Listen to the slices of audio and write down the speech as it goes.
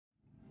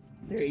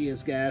There he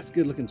is, guys.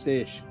 Good looking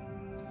fish.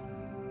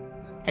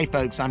 Hey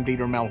folks, I'm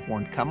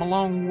Melhorn. Come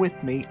along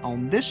with me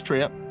on this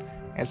trip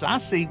as I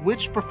see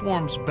which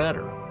performs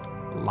better,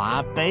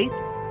 live bait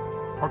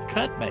or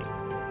cut bait.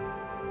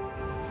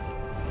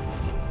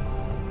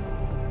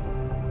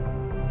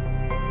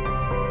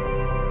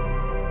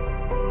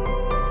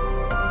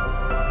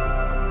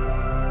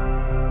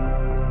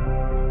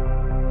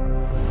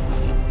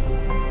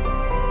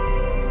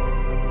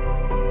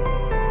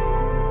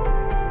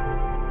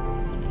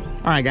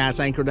 All right, guys,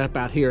 anchored up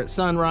out here at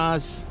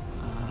sunrise.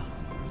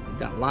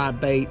 Got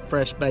live bait,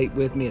 fresh bait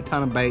with me, a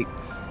ton of bait,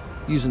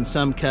 using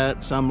some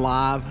cut, some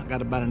live. I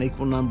got about an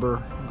equal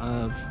number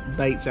of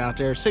baits out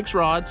there. 6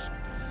 rods.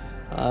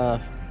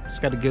 It's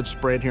got a good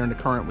spread here in the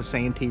current with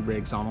sand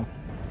rigs on them.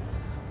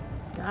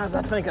 Guys,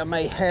 I think I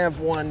may have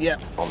one,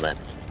 yep, on that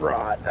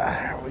rod.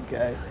 There we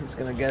go. He's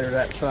gonna go to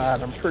that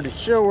side, I'm pretty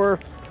sure.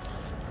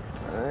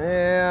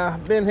 Yeah,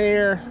 been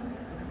here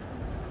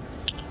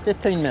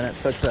 15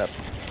 minutes hooked up.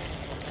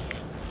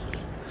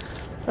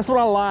 That's what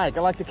I like.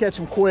 I like to catch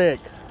them quick.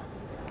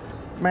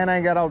 Man, I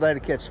ain't got all day to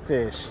catch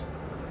fish.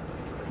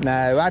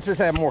 No, I just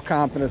have more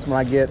confidence when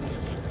I get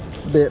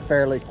bit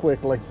fairly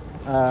quickly.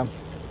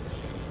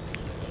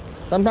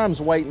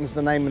 Sometimes waiting's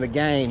the name of the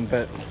game,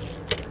 but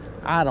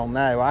I don't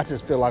know. I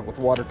just feel like with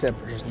water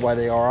temperatures the way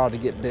they are, I ought to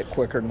get bit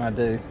quicker than I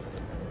do.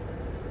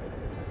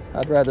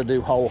 I'd rather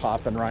do hole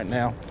hopping right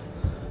now.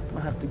 I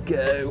have to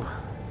go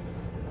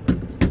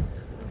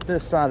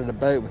this side of the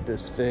boat with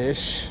this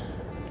fish.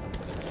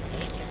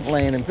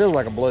 Landing feels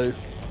like a blue.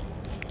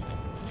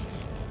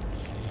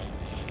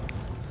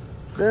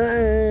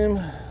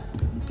 Boom.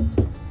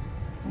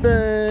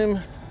 Boom.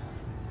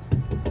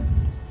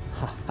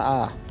 Ha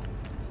ha.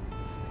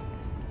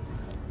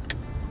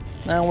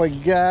 Now we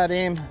got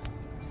him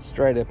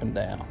straight up and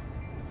down.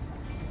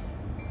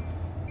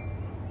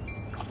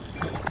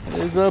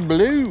 There's a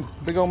blue,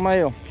 big old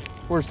male.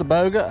 Where's the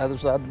boga? Other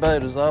side of the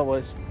boat as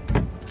always.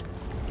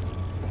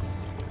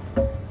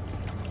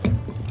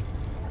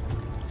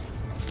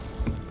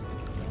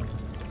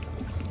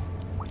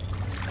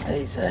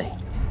 Easy.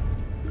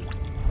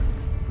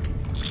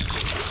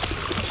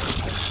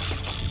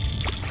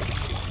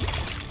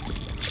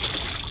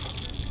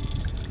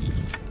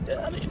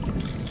 Got it.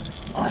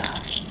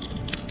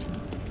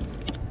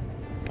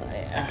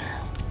 Yeah.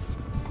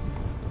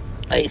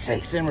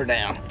 Easy, simmer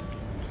down.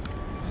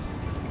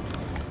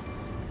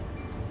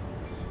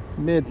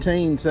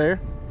 Mid-teens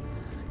there.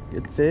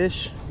 Good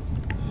fish.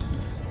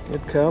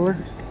 Good color.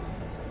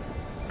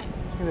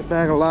 Let's get it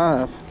back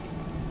alive.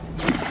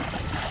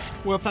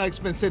 Well, folks,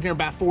 been sitting here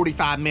about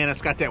 45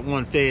 minutes. Got that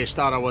one fish.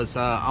 Thought I was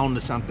onto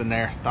something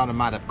there. Thought I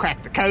might have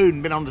cracked the code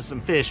and been onto some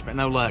fish, but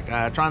no luck.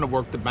 Trying to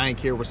work the bank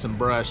here with some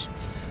brush.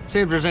 See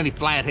if there's any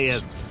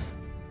flatheads.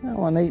 That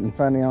one eating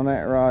funny on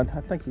that rod.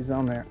 I think he's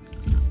on there.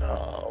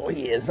 Oh,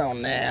 he is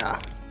on there.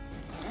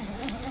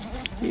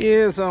 He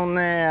is on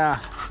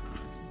there.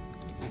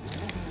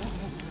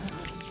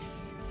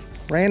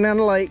 Ran down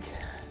the lake,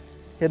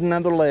 hit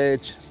another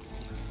ledge,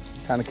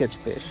 trying to catch a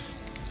fish.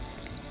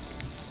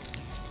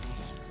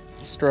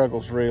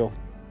 Struggle's real.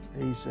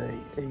 Easy,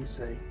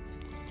 easy.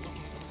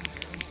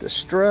 The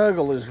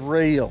struggle is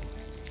real.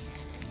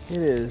 It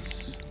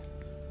is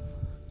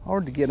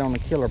hard to get on a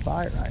killer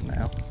bite right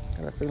now.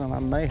 Got a feeling I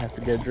may have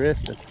to go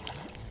drifting.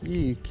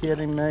 You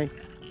kidding me?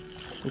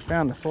 We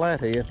found a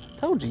flathead.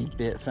 Told you he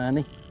bit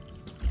funny.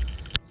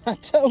 I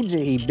told you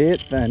he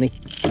bit funny.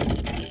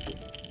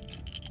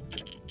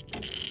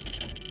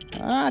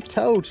 I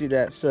told you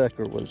that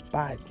sucker was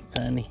biting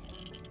funny.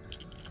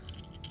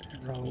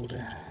 Rolled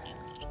it.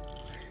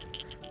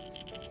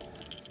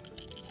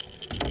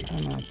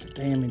 Not to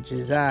damage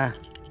his eye.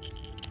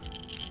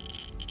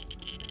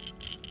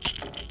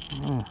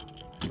 Oh,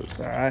 looks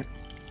all right.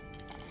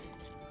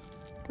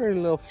 Pretty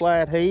little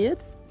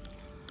flathead.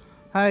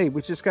 Hey,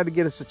 we just got to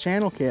get us a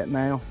channel cat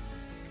now,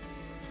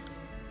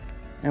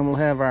 and we'll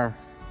have our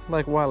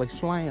Lake Wiley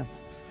slam.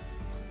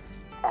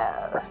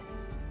 Arr.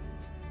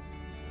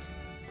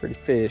 Pretty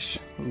fish.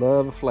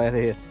 Love a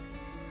flathead.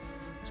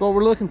 That's what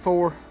we're looking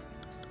for.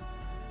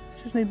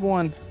 Just need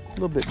one a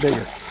little bit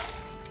bigger.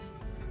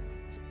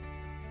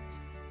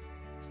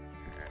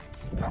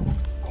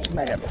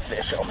 May have a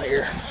fish on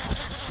here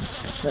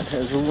that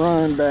has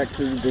run back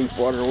to the deep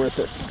water with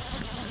it.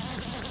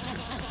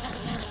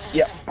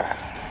 Yep.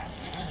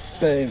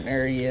 Boom,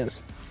 there he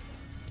is.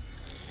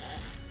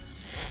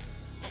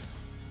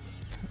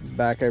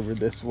 Back over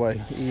this way.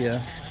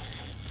 Yeah.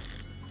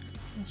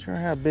 Not sure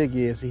how big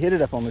he is. He hit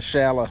it up on the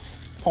shallow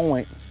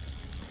point.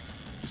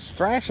 He's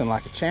thrashing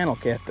like a channel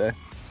cat though.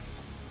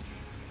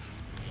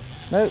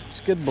 Nope,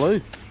 it's good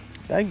blue.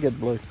 Dang good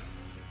blue.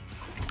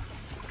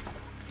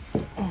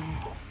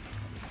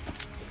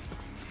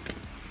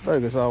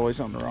 Boga's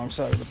always on the wrong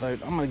side of the boat.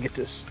 I'm gonna get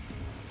this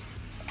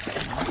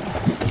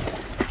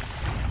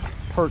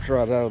perch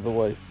rod out of the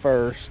way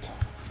first.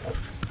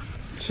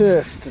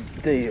 Just a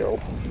deal.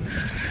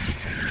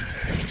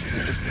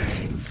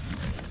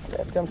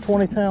 Got them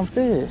 20-pound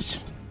fish.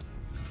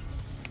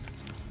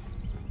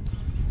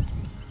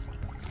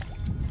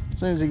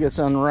 soon as he gets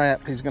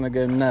unwrapped, he's gonna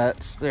go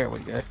nuts. There we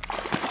go.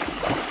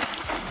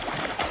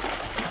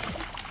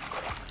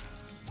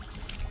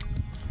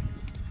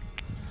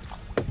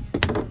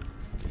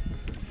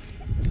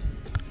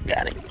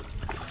 Got him.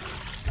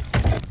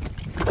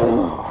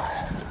 Oh,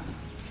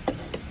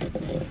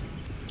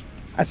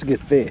 that's a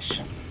good fish.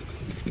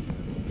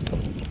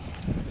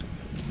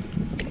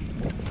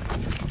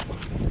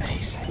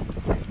 Easy.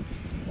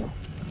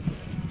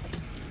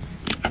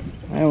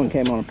 That one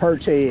came on a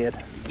perch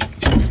head.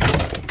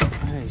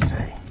 Easy.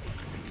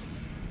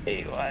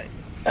 Anyway,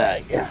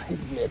 yeah,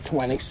 he's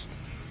mid-20s.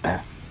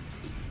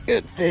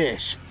 Good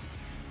fish.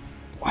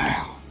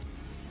 Wow.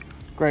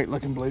 Great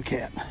looking blue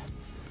cat.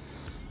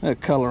 That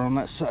color on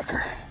that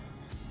sucker.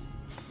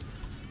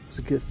 It's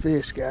a good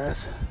fish,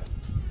 guys.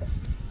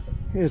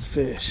 Good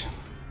fish.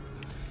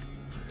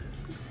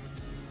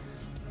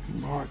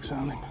 Marks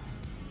on him.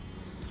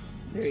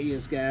 There he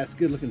is, guys.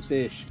 Good looking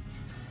fish.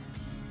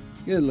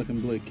 Good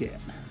looking blue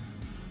cat.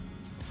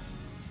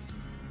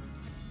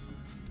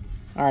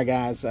 All right,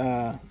 guys.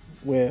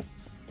 With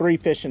 3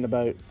 fish in the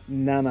boat,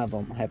 none of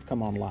them have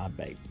come on live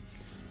bait.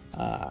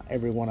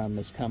 Every one of them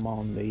has come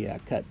on the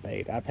cut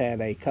bait. I've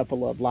had a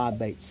couple of live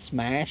baits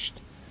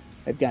smashed.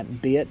 They've gotten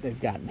bit, they've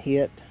gotten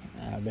hit,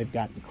 they've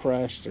gotten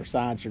crushed, their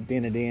sides are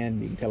dented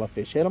in. You can tell a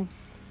fish hit them,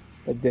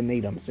 but didn't eat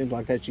them. It seems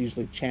like that's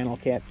usually channel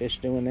catfish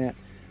doing that.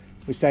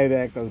 We say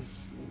that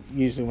because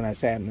usually when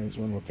that's happening is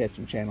when we're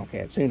catching channel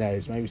cats. Who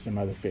knows, maybe some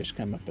other fish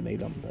come up and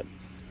eat them, but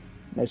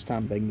most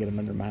time they can get them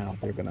in their mouth,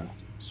 they're gonna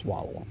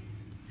swallow them.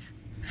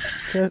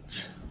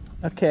 Catch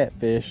a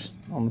catfish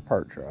on the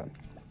perch rod.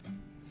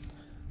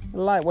 A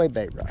lightweight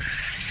bait rod.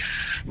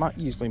 Not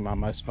usually my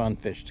most fun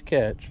fish to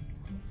catch.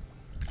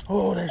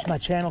 Oh, there's my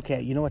channel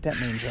cat. You know what that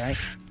means, right?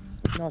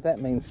 You know what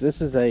that means? This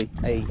is a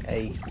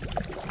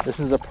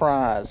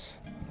prize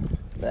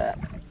that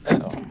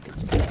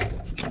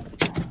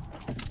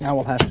I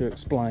will have to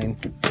explain.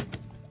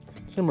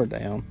 Simmer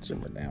down,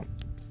 simmer down.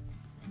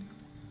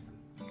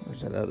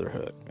 Where's that other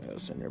hook? Oh,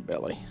 it's in your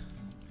belly.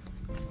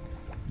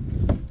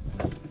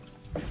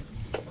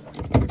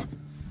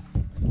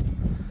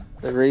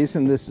 The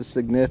reason this is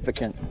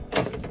significant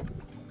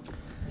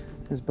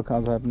is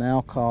because I've now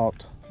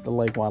caught the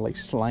Lake Wiley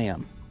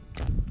Slam.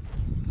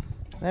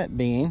 That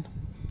being,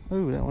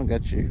 ooh, that one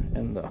got you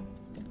in the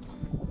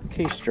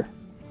keister.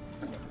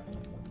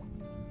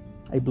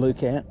 A blue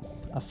cat,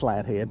 a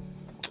flathead,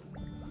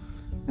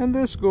 and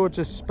this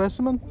gorgeous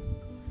specimen,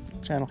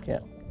 channel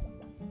cat.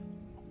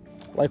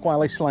 Lake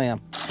Wiley Slam.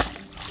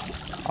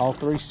 All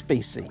 3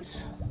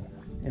 species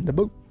in the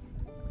boat.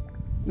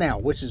 Now,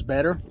 which is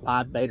better,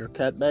 live bait or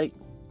cut bait?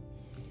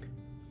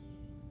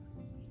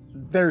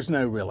 There's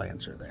no real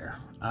answer there.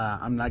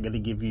 I'm not going to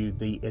give you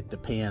the it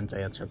depends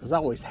answer, because I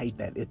always hate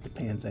that it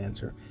depends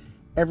answer.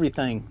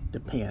 Everything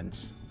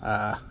depends.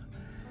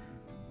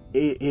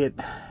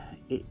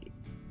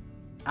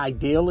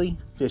 Ideally,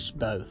 fish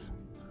both.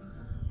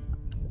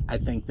 I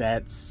think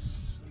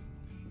that's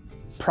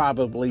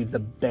probably the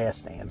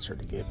best answer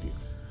to give you.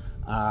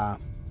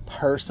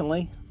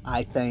 Personally,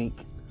 I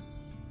think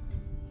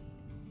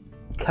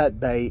cut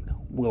bait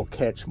will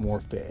catch more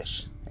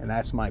fish, and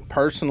that's my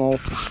personal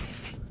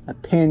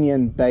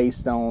opinion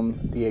based on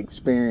the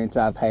experience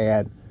I've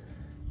had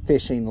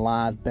fishing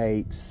live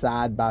bait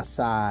side by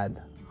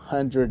side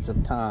hundreds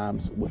of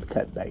times with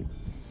cut bait.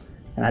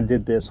 And I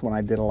did this when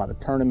I did a lot of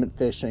tournament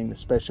fishing,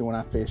 especially when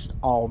I fished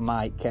all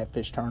night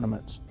catfish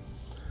tournaments,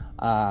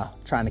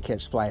 trying to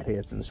catch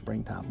flatheads in the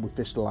springtime. We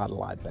fished a lot of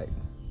live bait.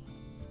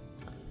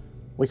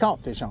 We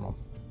caught fish on them.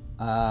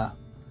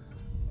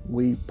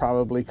 We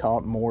probably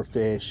caught more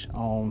fish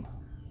on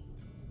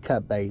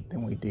cut bait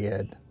than we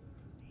did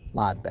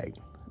live bait.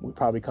 We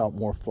probably caught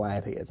more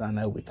flatheads. I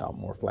know we caught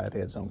more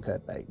flatheads on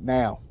cut bait.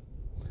 Now,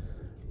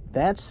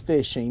 that's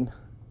fishing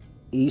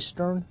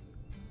eastern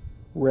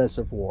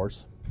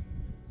reservoirs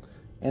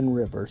and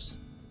rivers,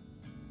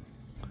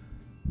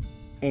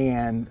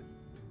 and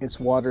it's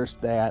waters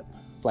that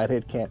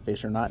flathead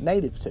catfish are not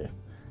native to.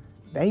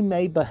 They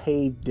may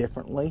behave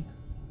differently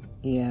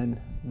in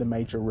the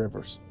major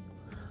rivers,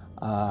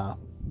 the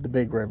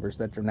big rivers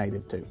that they're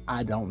native to.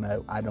 I don't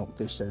know. I don't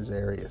fish those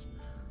areas.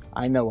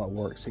 I know what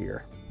works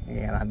here,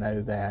 and I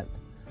know that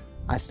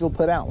I still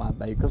put out live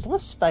bait, because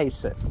let's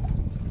face it,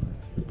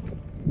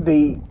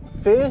 the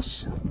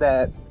fish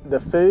that, the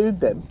food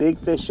that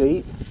big fish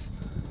eat,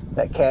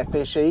 that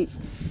catfish eat,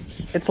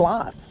 it's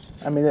live.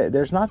 I mean,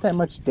 there's not that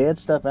much dead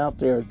stuff out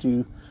there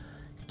to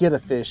get a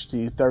fish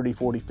to 30,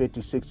 40,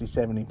 50, 60,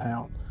 70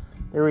 pounds.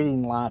 They're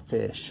eating live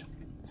fish.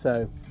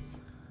 So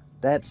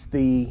that's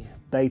the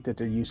bait that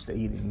they're used to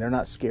eating. They're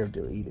not scared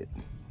to eat it.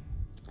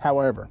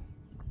 However,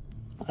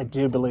 I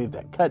do believe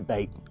that cut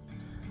bait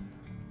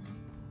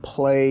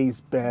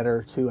plays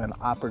better to an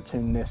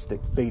opportunistic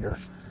feeder.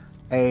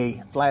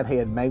 A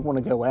flathead may want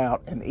to go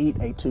out and eat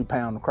a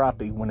 2-pound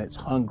crappie when it's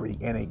hungry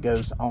and it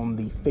goes on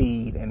the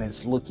feed and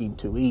it's looking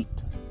to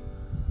eat.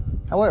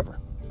 However,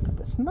 if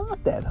it's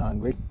not that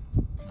hungry,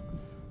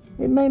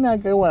 it may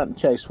not go out and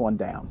chase one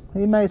down.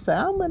 He may say,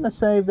 I'm going to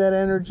save that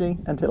energy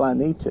until I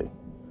need to.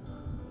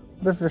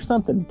 But if there's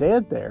something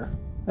dead there,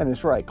 and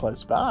it's right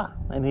close by,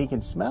 and he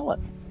can smell it,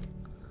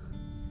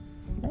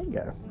 there you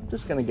go. I'm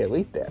just going to go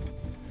eat that.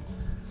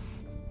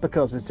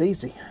 Because it's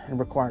easy and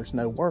requires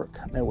no work,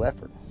 no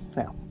effort.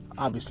 Now,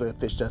 obviously a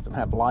fish doesn't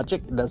have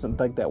logic. It doesn't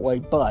think that way,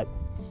 but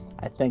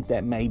I think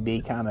that may be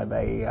kind of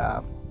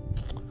a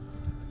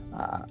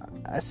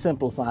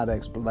simplified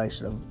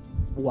explanation of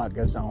what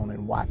goes on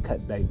and why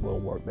cut bait will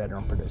work better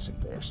on producing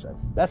fish. So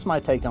that's my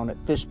take on it.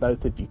 Fish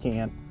both if you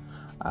can.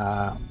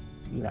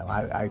 You know,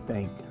 I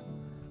think,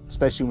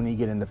 especially when you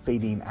get into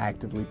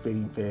actively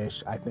feeding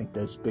fish, I think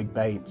those big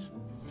baits,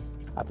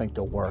 I think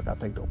they'll work. I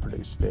think they'll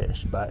produce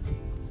fish, but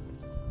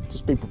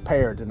just be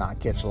prepared to not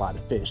catch a lot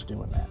of fish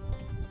doing that.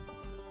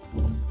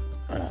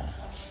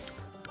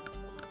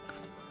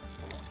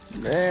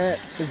 That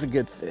is a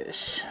good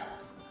fish.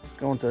 It's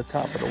going to the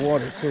top of the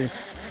water too.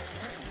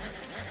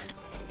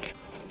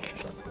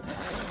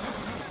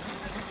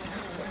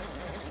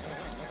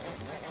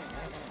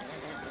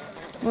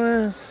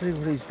 Well, let's see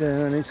what he's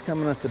doing. He's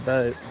coming up the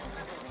boat.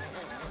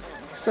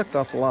 Sucked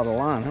off a lot of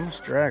line. How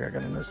much drag I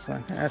got in this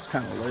thing? That's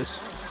kind of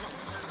loose.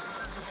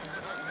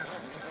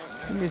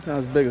 Maybe he's not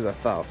as big as I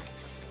thought.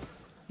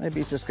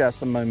 Maybe he's just got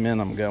some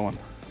momentum going.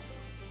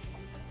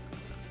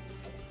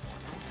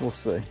 We'll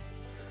see.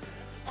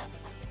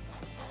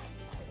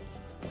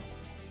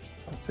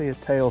 I see a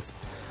tail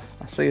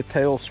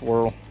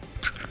swirl.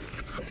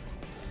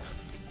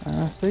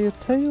 I see a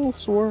tail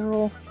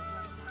swirl.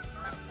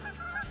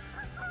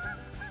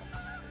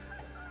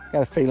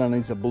 Got a feeling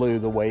he's a blue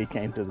the way he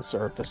came to the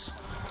surface.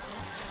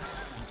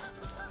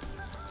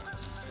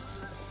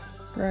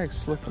 Drag's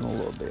slipping a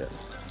little bit.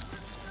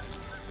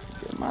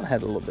 It might have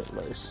had a little bit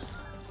loose.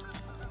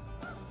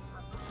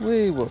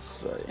 We will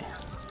see.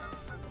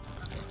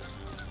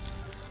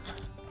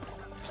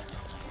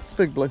 It's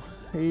big blue.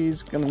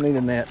 He's gonna need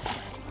a net.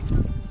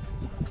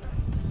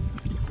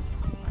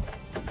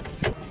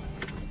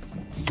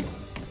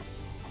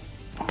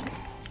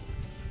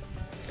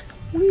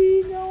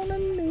 We gonna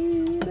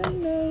need a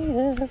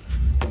net.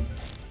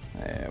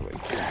 There we go.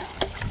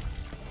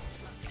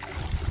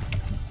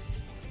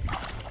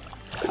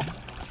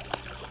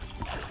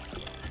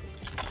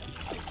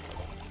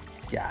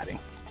 Got him.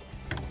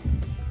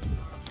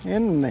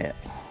 In the net.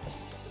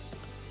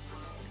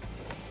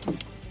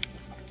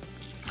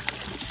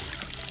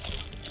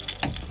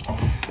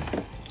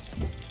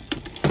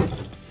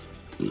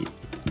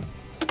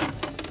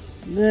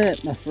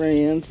 That, my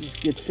friends, is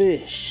good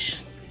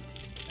fish.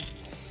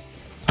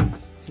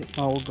 Hit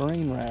my old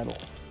green rattle.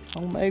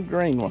 Homemade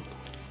green one.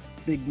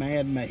 Big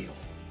mad male.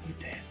 Look at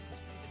that.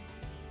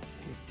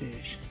 Good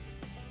fish.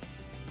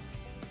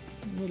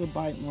 A little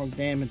bite mark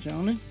damage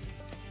on it.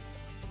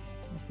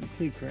 Nothing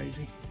too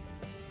crazy.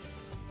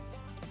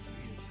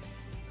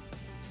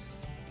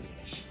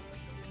 Fish.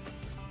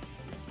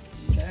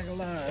 Jag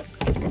alive.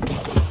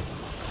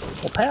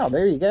 Well, pal,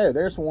 there you go.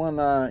 There's one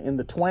in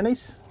the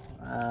 20s,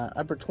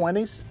 upper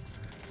 20s,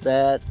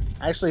 that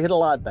actually hit a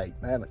live bait.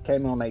 That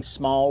came on a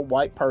small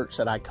white perch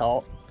that I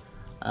caught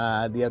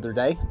the other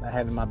day. I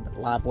had in my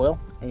live well,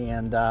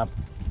 and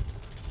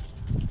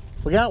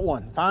we got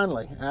one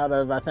finally out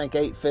of, I think,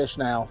 8 fish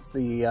now. It's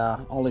the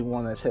only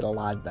one that's hit a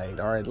live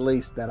bait, or at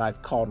least that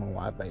I've caught on a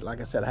live bait.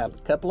 Like I said, I had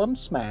a couple of them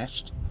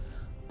smashed,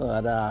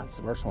 but it's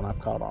the first one I've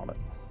caught on it.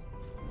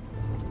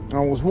 I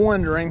was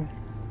wondering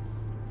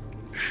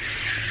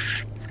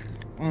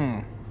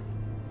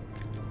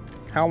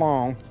how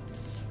long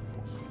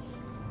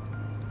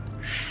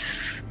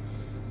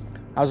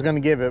I was going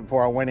to give it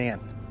before I went in.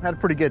 Had a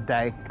pretty good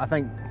day. I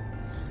think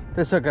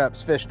this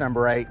hookup's fish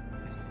number 8.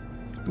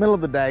 Middle of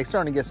the day,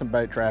 starting to get some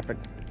boat traffic,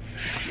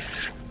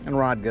 and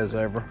rod goes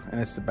over, and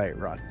it's the bait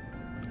rod.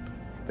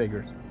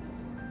 Figures.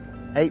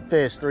 8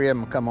 fish, 3 of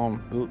them come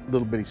on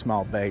little bitty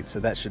small bait, so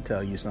that should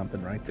tell you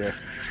something right there.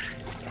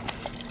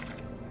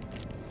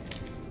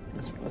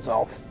 This one's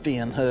all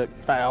fin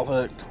hooked, foul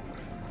hooked.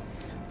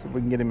 So if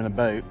we can get him in a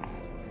boat.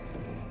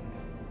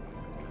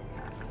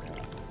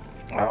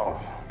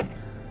 Oh,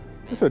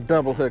 it's a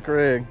double hook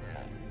rig.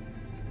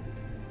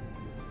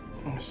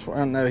 I swear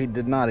I know he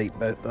did not eat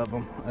both of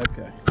them.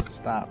 Okay,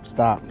 stop,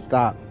 stop,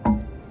 stop.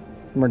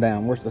 Come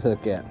down. Where's the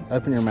hook at?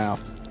 Open your mouth.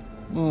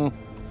 If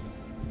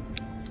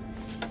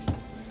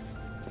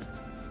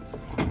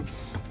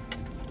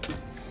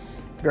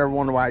you ever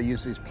wonder why I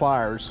use these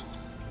pliers,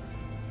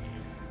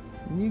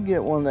 you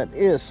get one that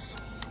is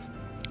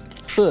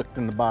hooked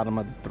in the bottom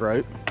of the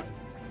throat.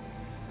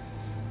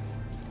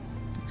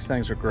 These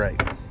things are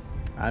great.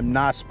 I'm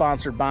not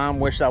sponsored by them.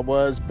 Wish I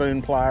was.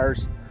 Boone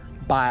pliers.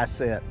 Buy a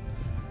set.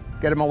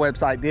 Go to my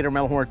website,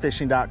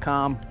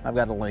 DieterMelhornFishing.com. I've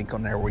got a link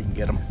on there where you can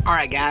get them. All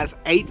right, guys.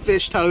 8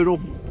 fish total.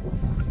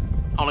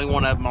 Only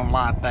one of them on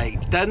live bait.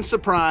 Doesn't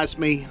surprise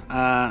me.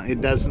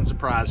 It doesn't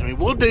surprise me.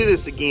 We'll do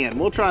this again.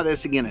 We'll try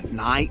this again at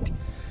night,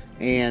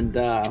 and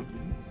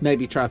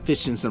maybe try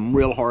fishing some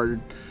real hard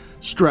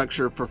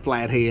structure for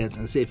flatheads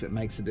and see if it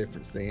makes a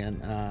difference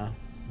then.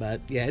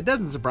 But yeah, it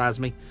doesn't surprise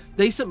me.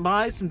 Decent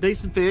bites, some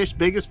decent fish.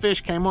 Biggest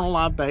fish came on a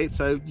live bait,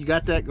 so you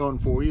got that going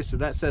for you, so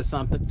that says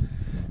something.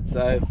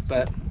 So,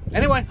 but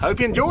Anyway, hope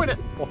you enjoyed it.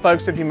 Well,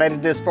 folks, if you made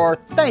it this far,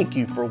 thank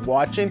you for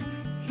watching.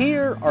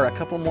 Here are a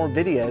couple more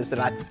videos that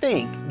I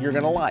think you're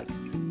gonna like.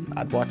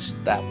 I'd watch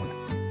that one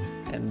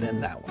and then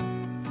that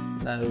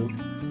one.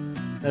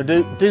 No,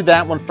 do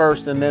that one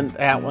first and then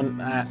that one.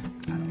 I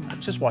don't know,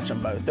 just watch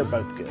them both. They're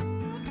both good.